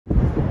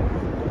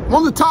I'm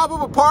on the top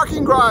of a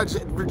parking garage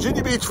at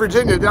Virginia Beach,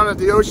 Virginia, down at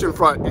the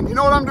oceanfront. And you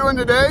know what I'm doing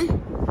today?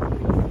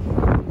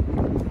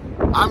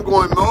 I'm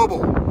going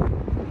mobile.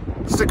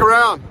 Stick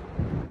around.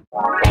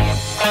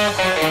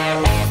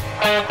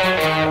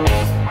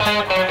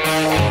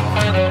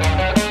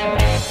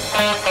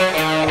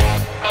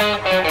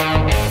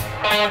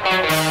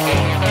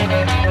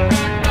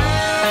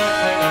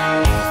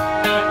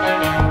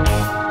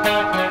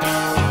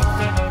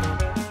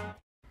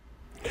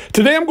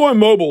 Today I'm going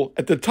mobile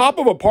at the top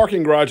of a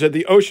parking garage at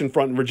the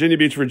oceanfront in Virginia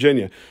Beach,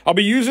 Virginia. I'll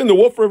be using the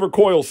Wolf River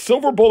Coils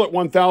Silver Bullet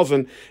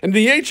 1000 and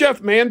the HF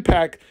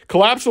Manpack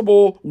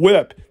collapsible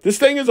whip. This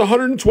thing is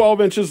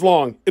 112 inches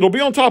long. It'll be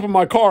on top of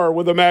my car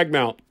with a mag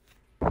mount.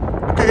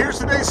 Okay, here's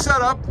today's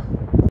setup.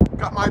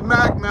 Got my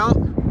mag mount.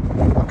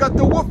 I've got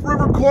the Wolf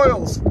River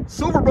Coils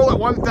Silver Bullet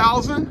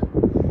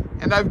 1000,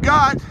 and I've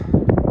got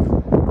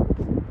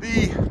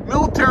the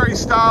military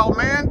style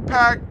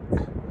Manpack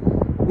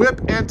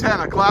whip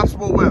antenna,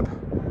 collapsible whip.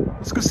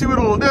 Let's go see what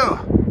it'll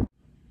do.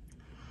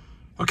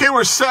 Okay,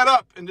 we're set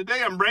up, and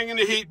today I'm bringing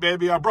the heat,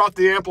 baby. I brought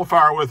the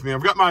amplifier with me.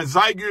 I've got my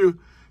Xiegu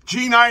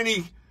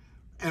G90,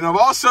 and I've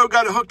also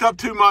got it hooked up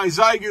to my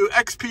Xiegu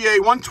XPA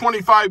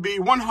 125B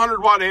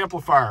 100-watt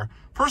amplifier.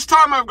 First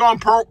time I've gone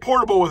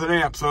portable with an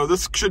amp, so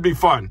this should be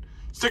fun.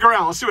 Stick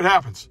around. Let's see what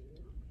happens.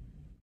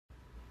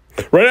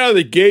 Right out of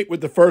the gate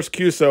with the first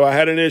QSO, I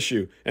had an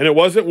issue, and it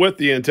wasn't with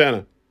the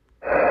antenna.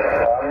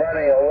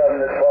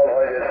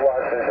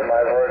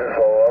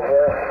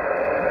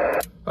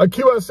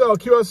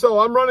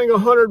 QSL, I'm running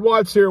 100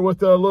 watts here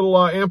with a little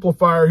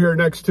amplifier here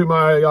next to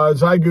my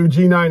Xiegu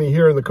G90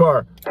 here in the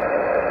car. Okay,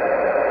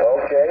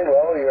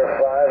 well, you're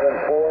 5 and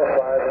 4,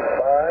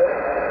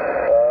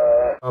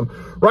 5 and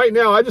 5. Right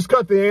now, I just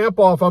cut the amp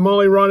off. I'm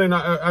only running,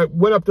 I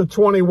went up to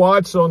 20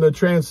 watts on the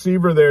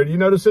transceiver there. Do you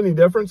notice any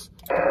difference?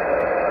 Yes,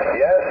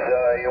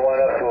 you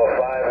went up to a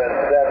 5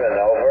 and 7,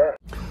 over.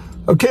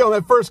 Okay, on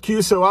that first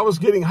QSO, I was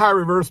getting high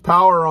reverse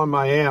power on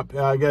my amp.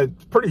 I got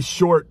pretty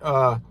short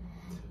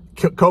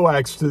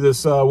coax to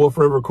this Wolf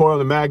River coil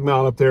and the mag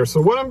mount up there. So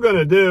what I'm going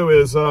to do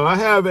is I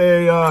have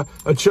a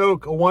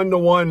choke, a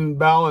 1-to-1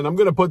 balun. I'm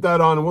going to put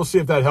that on and we'll see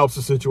if that helps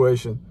the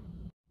situation.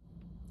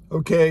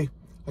 Okay,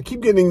 I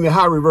keep getting the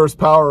high reverse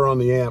power on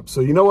the amp.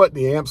 So you know what?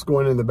 The amp's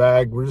going in the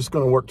bag. We're just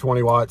going to work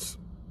 20 watts.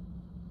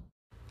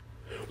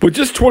 With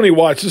just 20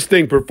 watts, this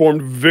thing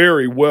performed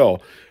very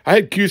well. I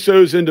had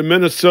QSOs into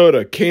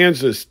Minnesota,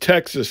 Kansas,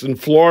 Texas, and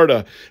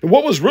Florida. And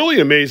what was really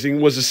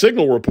amazing was the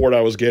signal report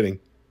I was getting.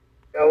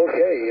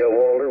 Okay,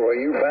 Walter, well,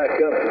 you back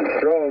up and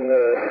strong.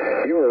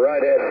 You were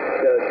right at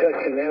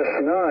touching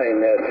S9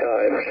 that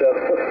time, so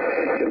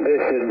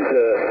conditions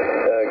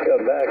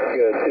come back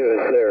to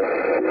us there.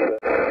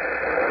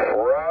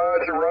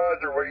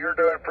 Roger. Well, you're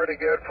doing pretty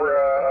good for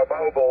a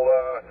mobile.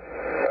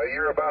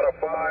 You're about a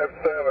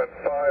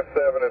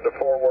 5.7 into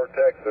Fort Worth,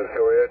 Texas.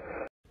 Go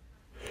ahead.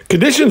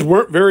 Conditions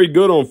weren't very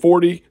good on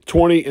 40,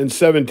 20, and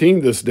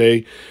 17 this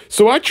day,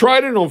 so I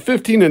tried it on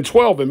 15 and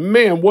 12, and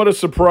man, what a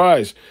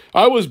surprise.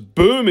 I was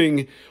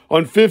booming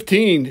on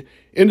 15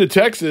 into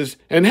Texas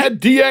and had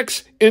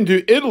DX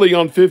into Italy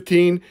on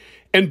 15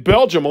 and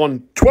Belgium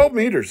on 12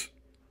 meters.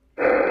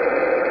 Kilo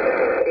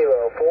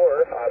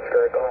 4,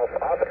 Oscar Golf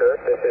Oscar.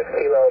 This is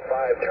Kilo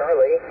 5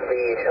 Charlie,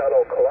 the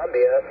Shuttle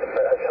Columbia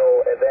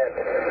Special Event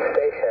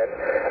Station.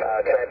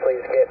 Can I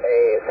please get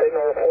a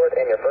signal report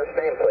and your first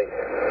name, please?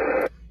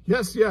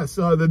 Yes.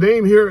 The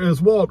name here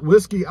is Walt,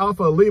 Whiskey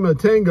Alpha Lima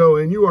Tango,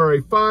 and you are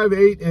a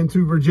 5'8"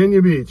 into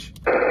Virginia Beach.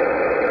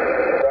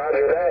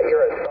 Roger that.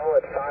 You're a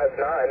solid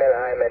 5'9", and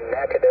I'm in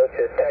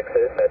Nacogdoches,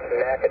 Texas. That's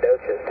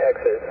Nacogdoches,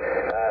 Texas.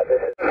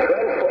 This is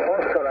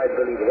Oscar, I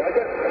believe.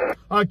 Roger.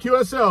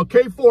 QSL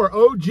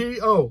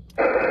K4OGO.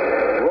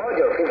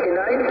 Roger.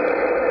 59.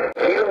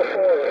 Kilo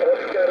 4,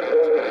 Oscar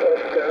Golf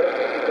Oscar.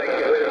 Thank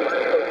you very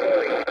much for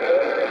calling.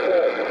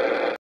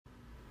 494.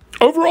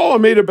 Overall, I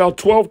made about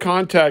 12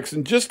 contacts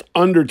in just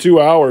under 2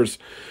 hours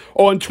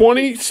on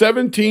 20,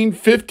 17,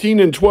 15,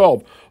 and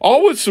 12,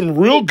 all with some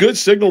real good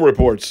signal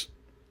reports.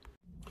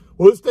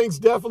 Well, this thing's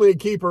definitely a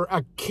keeper.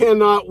 I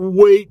cannot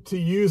wait to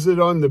use it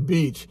on the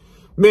beach.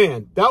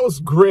 Man, that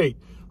was great.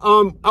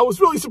 I was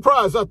really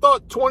surprised. I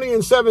thought 20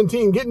 and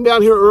 17, getting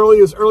down here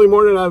early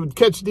morning, I would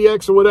catch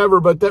DX or whatever,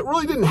 but that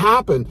really didn't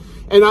happen.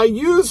 And I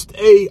used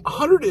a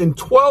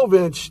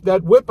 112-inch,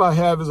 that whip I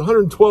have is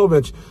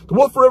 112-inch. The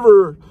Wolf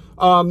River,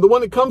 the one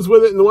that comes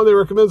with it and the one they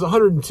recommend is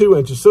 102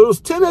 inches. So it was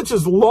 10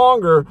 inches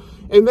longer.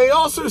 And they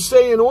also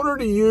say in order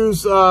to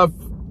use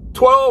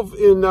 12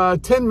 in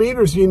 10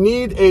 meters, you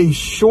need a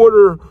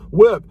shorter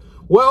whip.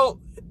 Well,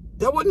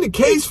 that wasn't the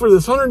case for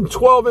this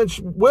 112-inch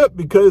whip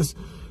because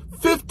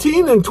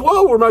 15 and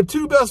 12 were my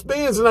two best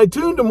bands, and I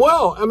tuned them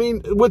well. I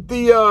mean, with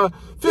the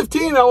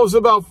 15, I was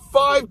about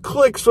 5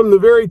 clicks from the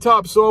very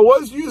top, so I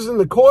was using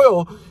the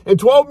coil, and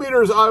 12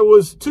 meters, I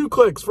was 2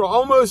 clicks for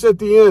almost at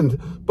the end,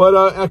 but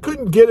I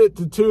couldn't get it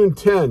to tune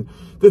 10.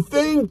 The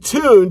thing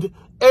tuned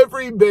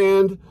every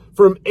band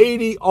from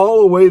 80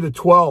 all the way to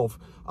 12.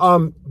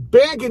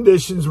 Band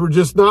conditions were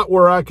just not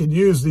where I could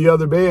use the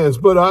other bands.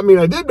 But, I mean,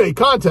 I did make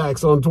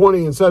contacts on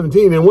 20 and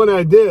 17. And when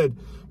I did,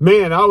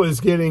 man, I was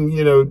getting,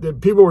 you know,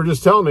 people were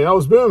just telling me I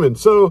was booming.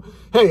 So,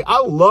 hey,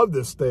 I love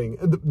this thing.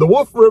 The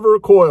Wolf River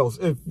Coils.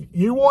 If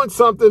you want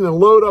something and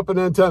load up an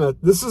antenna,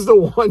 this is the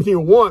one you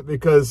want,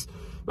 because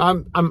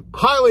I'm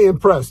highly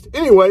impressed.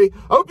 Anyway,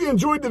 I hope you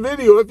enjoyed the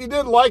video. If you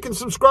did, like and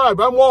subscribe.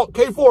 I'm Walt,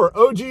 K4,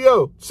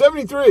 OGO,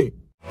 73.